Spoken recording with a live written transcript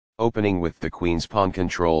Opening with the queen's pawn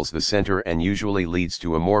controls the center and usually leads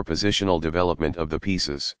to a more positional development of the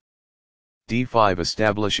pieces. d5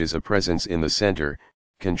 establishes a presence in the center,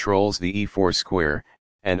 controls the e4 square,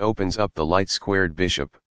 and opens up the light-squared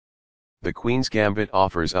bishop. The queen's gambit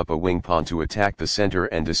offers up a wing pawn to attack the center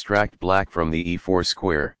and distract black from the e4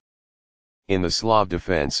 square. In the Slav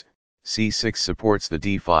defense, c6 supports the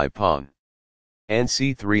d5 pawn. And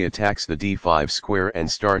c3 attacks the d5 square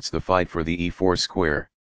and starts the fight for the e4 square.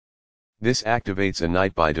 This activates a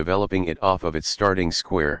knight by developing it off of its starting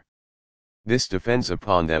square. This defends a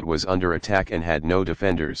pawn that was under attack and had no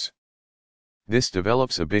defenders. This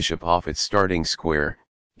develops a bishop off its starting square,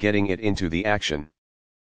 getting it into the action.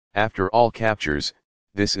 After all captures,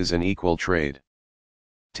 this is an equal trade.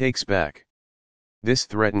 Takes back. This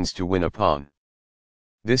threatens to win a pawn.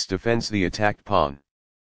 This defends the attacked pawn.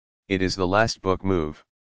 It is the last book move.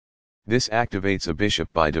 This activates a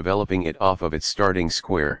bishop by developing it off of its starting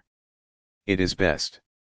square. It is best.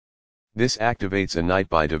 This activates a knight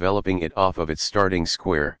by developing it off of its starting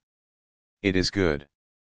square. It is good.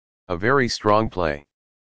 A very strong play.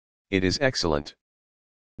 It is excellent.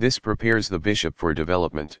 This prepares the bishop for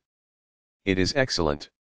development. It is excellent.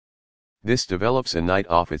 This develops a knight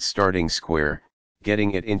off its starting square,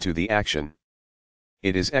 getting it into the action.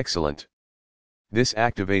 It is excellent. This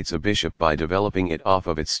activates a bishop by developing it off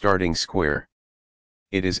of its starting square.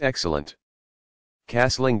 It is excellent.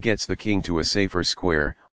 Castling gets the king to a safer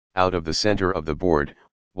square, out of the center of the board,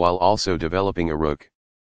 while also developing a rook.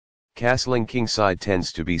 Castling kingside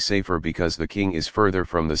tends to be safer because the king is further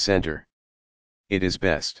from the center. It is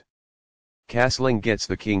best. Castling gets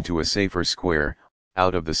the king to a safer square,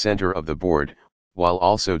 out of the center of the board, while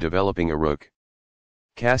also developing a rook.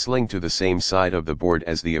 Castling to the same side of the board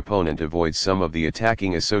as the opponent avoids some of the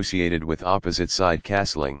attacking associated with opposite side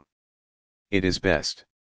castling. It is best.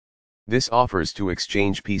 This offers to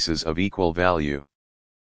exchange pieces of equal value.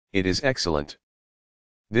 It is excellent.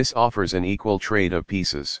 This offers an equal trade of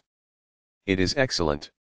pieces. It is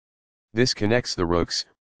excellent. This connects the rooks,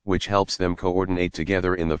 which helps them coordinate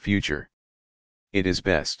together in the future. It is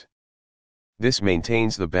best. This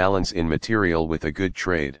maintains the balance in material with a good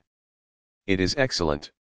trade. It is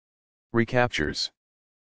excellent. Recaptures.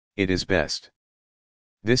 It is best.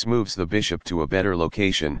 This moves the bishop to a better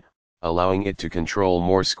location, allowing it to control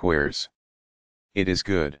more squares. It is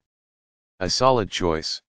good. A solid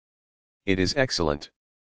choice. It is excellent.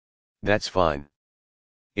 That's fine.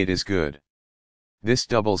 It is good. This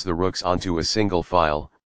doubles the rooks onto a single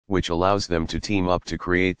file, which allows them to team up to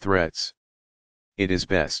create threats. It is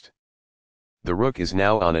best. The rook is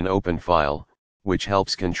now on an open file, which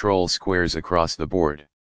helps control squares across the board.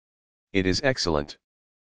 It is excellent.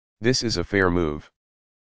 This is a fair move.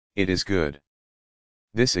 It is good.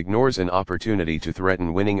 This ignores an opportunity to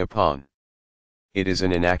threaten winning a pawn. It is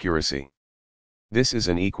an inaccuracy. This is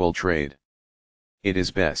an equal trade. It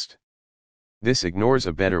is best. This ignores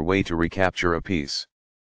a better way to recapture a piece.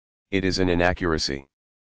 It is an inaccuracy.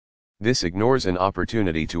 This ignores an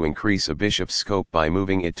opportunity to increase a bishop's scope by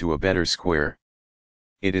moving it to a better square.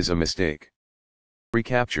 It is a mistake.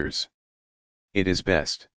 Recaptures. It is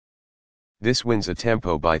best. This wins a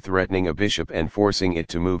tempo by threatening a bishop and forcing it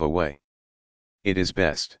to move away. It is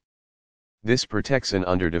best. This protects an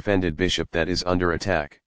underdefended bishop that is under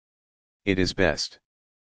attack. It is best.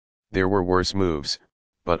 There were worse moves,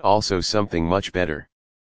 but also something much better.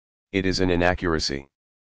 It is an inaccuracy.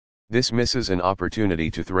 This misses an opportunity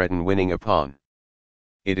to threaten winning a pawn.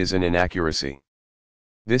 It is an inaccuracy.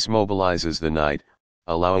 This mobilizes the knight,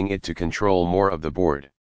 allowing it to control more of the board.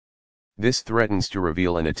 This threatens to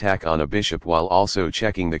reveal an attack on a bishop while also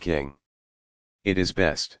checking the king. It is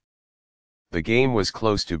best. The game was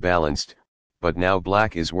close to balanced, but now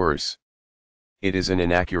black is worse. It is an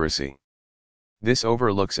inaccuracy. This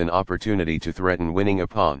overlooks an opportunity to threaten winning a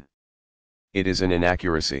pawn. It is an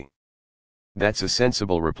inaccuracy. That's a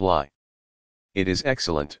sensible reply. It is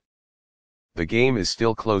excellent. The game is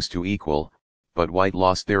still close to equal, but white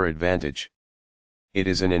lost their advantage. It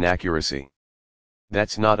is an inaccuracy.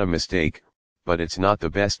 That's not a mistake, but it's not the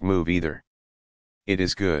best move either. It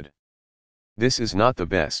is good. This is not the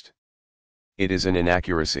best. It is an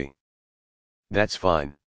inaccuracy. That's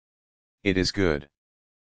fine. It is good.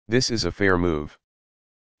 This is a fair move.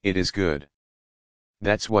 It is good.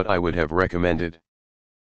 That's what I would have recommended.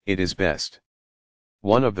 It is best.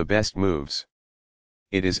 One of the best moves.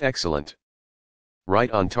 It is excellent.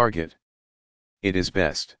 Right on target. It is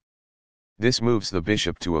best. This moves the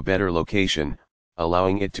bishop to a better location,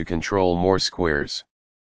 allowing it to control more squares.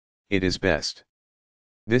 It is best.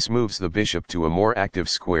 This moves the bishop to a more active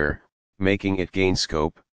square, making it gain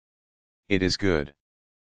scope. It is good.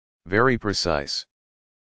 Very precise.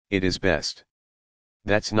 It is best.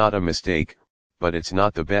 That's not a mistake, but it's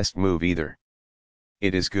not the best move either.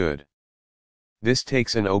 It is good. This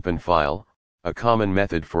takes an open file, a common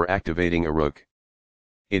method for activating a rook.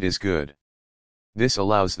 It is good. This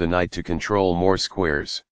allows the knight to control more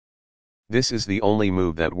squares. This is the only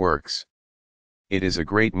move that works. It is a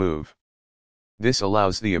great move. This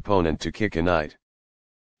allows the opponent to kick a knight.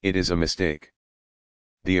 It is a mistake.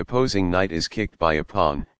 The opposing knight is kicked by a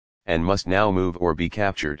pawn, and must now move or be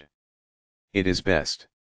captured. It is best.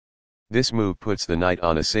 This move puts the knight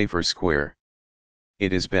on a safer square.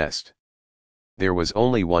 It is best. There was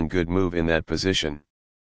only one good move in that position.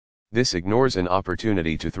 This ignores an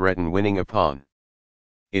opportunity to threaten winning a pawn.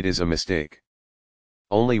 It is a mistake.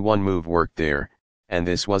 Only one move worked there, and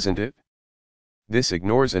this wasn't it? This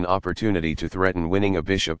ignores an opportunity to threaten winning a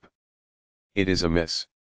bishop. It is a miss.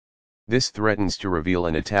 This threatens to reveal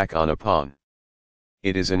an attack on a pawn.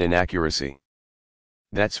 It is an inaccuracy.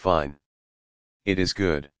 That's fine. It is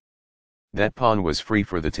good. That pawn was free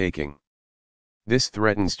for the taking. This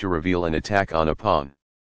threatens to reveal an attack on a pawn.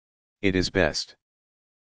 It is best.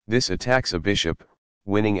 This attacks a bishop,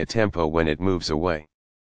 winning a tempo when it moves away.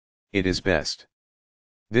 It is best.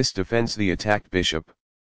 This defends the attacked bishop.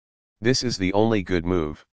 This is the only good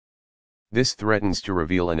move. This threatens to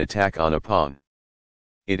reveal an attack on a pawn.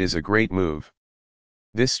 It is a great move.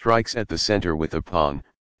 This strikes at the center with a pawn,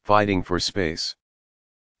 fighting for space.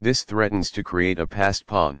 This threatens to create a passed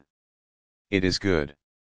pawn. It is good.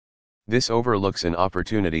 This overlooks an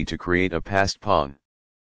opportunity to create a passed pawn.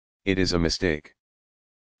 It is a mistake.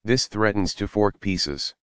 This threatens to fork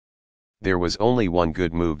pieces. There was only one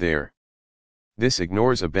good move there. This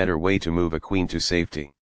ignores a better way to move a queen to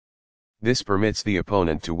safety. This permits the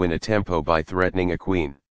opponent to win a tempo by threatening a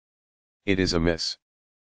queen. It is a miss.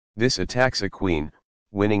 This attacks a queen,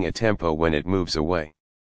 winning a tempo when it moves away.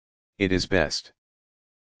 It is best.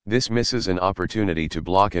 This misses an opportunity to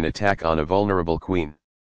block an attack on a vulnerable queen.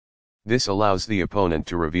 This allows the opponent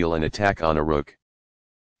to reveal an attack on a rook.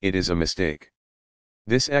 It is a mistake.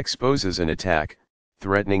 This exposes an attack,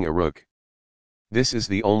 threatening a rook. This is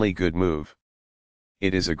the only good move.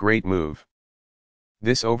 It is a great move.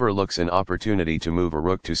 This overlooks an opportunity to move a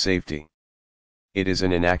rook to safety. It is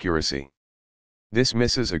an inaccuracy. This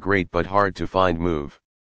misses a great but hard to find move.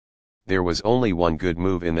 There was only one good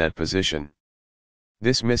move in that position.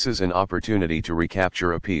 This misses an opportunity to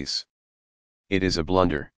recapture a piece. It is a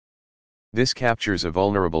blunder. This captures a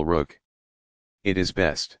vulnerable rook. It is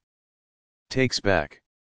best. Takes back.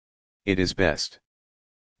 It is best.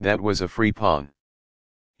 That was a free pawn.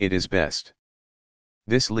 It is best.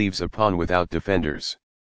 This leaves a pawn without defenders.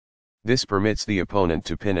 This permits the opponent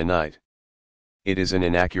to pin a knight. It is an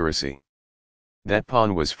inaccuracy. That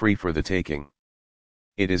pawn was free for the taking.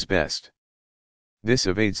 It is best. This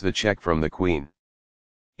evades the check from the queen.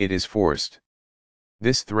 It is forced.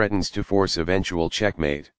 This threatens to force eventual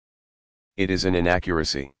checkmate. It is an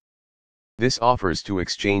inaccuracy. This offers to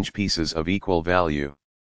exchange pieces of equal value.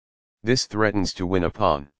 This threatens to win a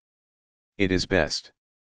pawn. It is best.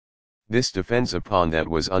 This defends a pawn that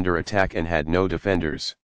was under attack and had no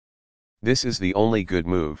defenders. This is the only good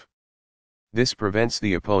move. This prevents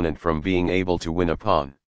the opponent from being able to win a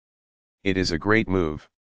pawn. It is a great move.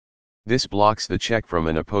 This blocks the check from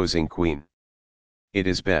an opposing queen. It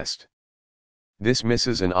is best. This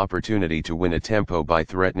misses an opportunity to win a tempo by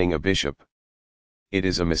threatening a bishop. It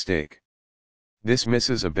is a mistake. This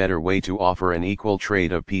misses a better way to offer an equal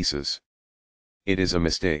trade of pieces. It is a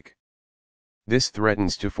mistake. This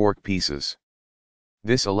threatens to fork pieces.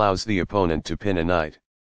 This allows the opponent to pin a knight.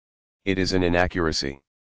 It is an inaccuracy.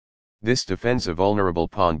 This defends a vulnerable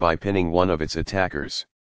pawn by pinning one of its attackers.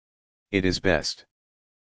 It is best.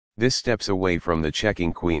 This steps away from the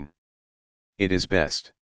checking queen. It is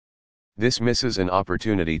best. This misses an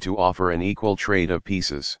opportunity to offer an equal trade of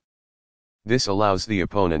pieces. This allows the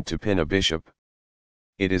opponent to pin a bishop.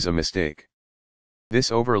 It is a mistake.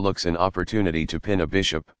 This overlooks an opportunity to pin a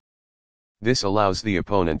bishop. This allows the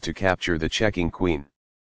opponent to capture the checking queen.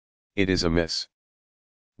 It is a miss.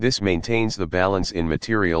 This maintains the balance in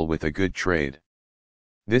material with a good trade.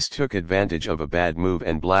 This took advantage of a bad move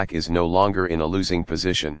and black is no longer in a losing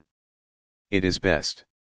position. It is best.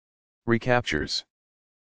 Recaptures.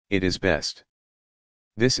 It is best.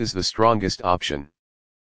 This is the strongest option.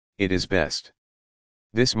 It is best.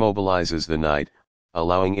 This mobilizes the knight,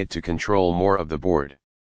 allowing it to control more of the board.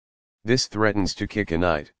 This threatens to kick a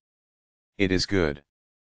knight. It is good.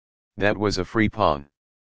 That was a free pawn.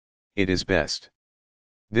 It is best.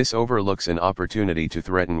 This overlooks an opportunity to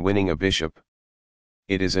threaten winning a bishop.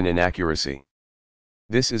 It is an inaccuracy.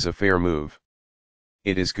 This is a fair move.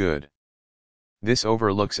 It is good. This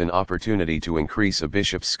overlooks an opportunity to increase a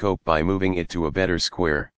bishop's scope by moving it to a better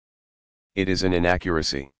square. It is an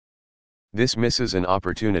inaccuracy. This misses an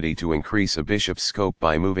opportunity to increase a bishop's scope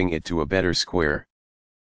by moving it to a better square.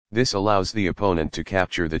 This allows the opponent to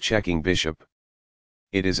capture the checking bishop.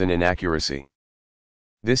 It is an inaccuracy.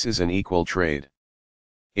 This is an equal trade.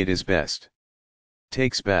 It is best.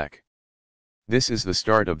 Takes back. This is the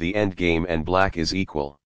start of the endgame and black is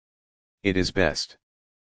equal. It is best.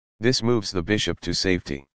 This moves the bishop to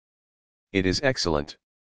safety. It is excellent.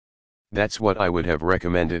 That's what I would have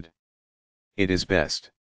recommended. It is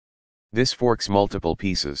best. This forks multiple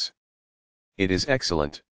pieces. It is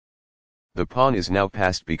excellent. The pawn is now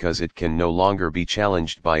passed because it can no longer be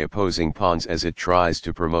challenged by opposing pawns as it tries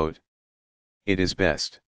to promote. It is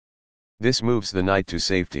best. This moves the knight to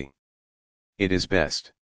safety. It is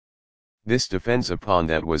best. This defends a pawn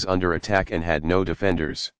that was under attack and had no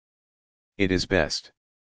defenders. It is best.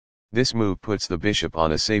 This move puts the bishop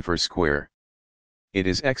on a safer square. It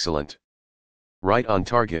is excellent. Right on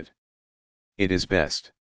target. It is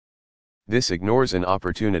best. This ignores an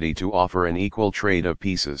opportunity to offer an equal trade of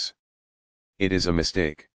pieces. It is a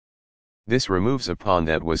mistake. This removes a pawn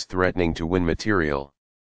that was threatening to win material.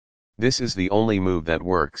 This is the only move that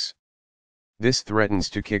works. This threatens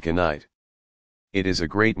to kick a knight. It is a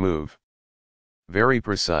great move. Very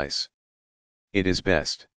precise. It is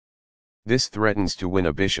best. This threatens to win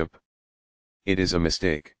a bishop. It is a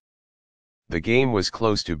mistake. The game was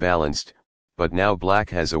close to balanced, but now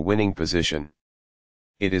black has a winning position.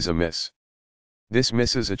 It is a miss. This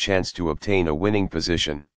misses a chance to obtain a winning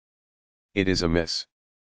position. It is a miss.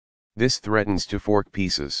 This threatens to fork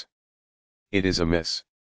pieces. It is a miss.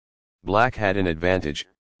 Black had an advantage,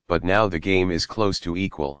 but now the game is close to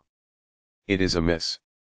equal. It is a miss.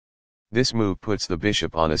 This move puts the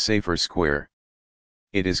bishop on a safer square.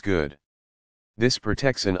 It is good. This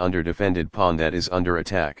protects an underdefended pawn that is under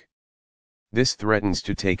attack. This threatens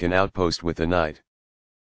to take an outpost with a knight.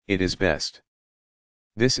 It is best.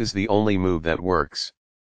 This is the only move that works.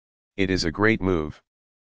 It is a great move.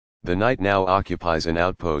 The knight now occupies an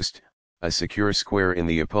outpost, a secure square in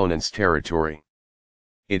the opponent's territory.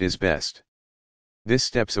 It is best. This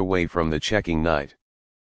steps away from the checking knight.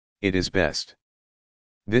 It is best.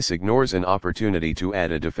 This ignores an opportunity to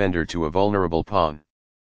add a defender to a vulnerable pawn.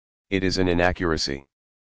 It is an inaccuracy.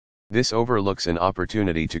 This overlooks an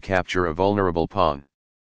opportunity to capture a vulnerable pawn.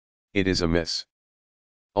 It is a miss.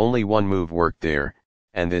 Only one move worked there,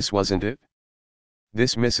 and this wasn't it?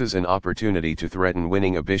 This misses an opportunity to threaten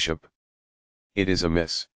winning a bishop. It is a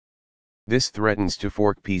miss. This threatens to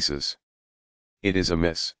fork pieces. It is a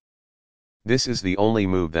miss. This is the only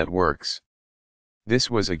move that works. This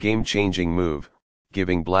was a game-changing move,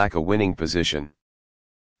 giving black a winning position.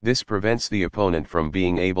 This prevents the opponent from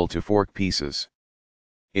being able to fork pieces.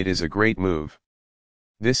 It is a great move.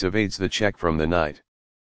 This evades the check from the knight.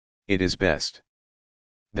 It is best.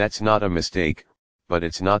 That's not a mistake, but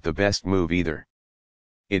it's not the best move either.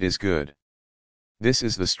 It is good. This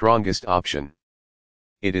is the strongest option.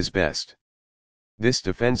 It is best. This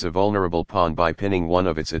defends a vulnerable pawn by pinning one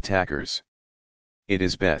of its attackers. It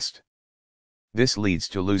is best. This leads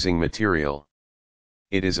to losing material.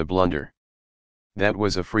 It is a blunder. That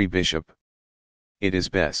was a free bishop. It is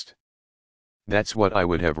best. That's what I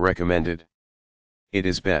would have recommended. It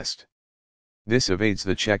is best. This evades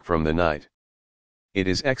the check from the knight. It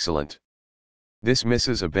is excellent. This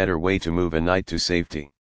misses a better way to move a knight to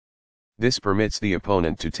safety. This permits the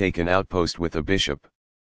opponent to take an outpost with a bishop.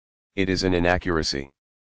 It is an inaccuracy.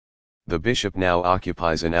 The bishop now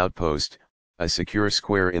occupies an outpost, a secure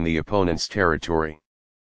square in the opponent's territory.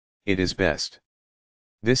 It is best.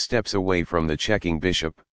 This steps away from the checking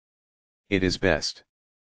bishop. It is best.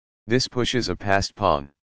 This pushes a passed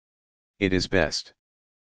pawn. It is best.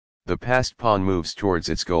 The passed pawn moves towards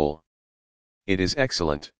its goal. It is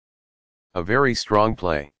excellent. A very strong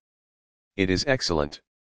play. It is excellent.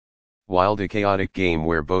 Wild, a chaotic game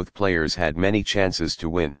where both players had many chances to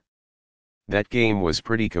win. That game was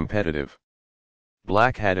pretty competitive.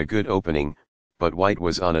 Black had a good opening, but white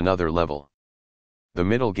was on another level. The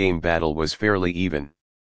middle game battle was fairly even.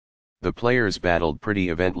 The players battled pretty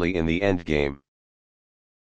evenly in the endgame.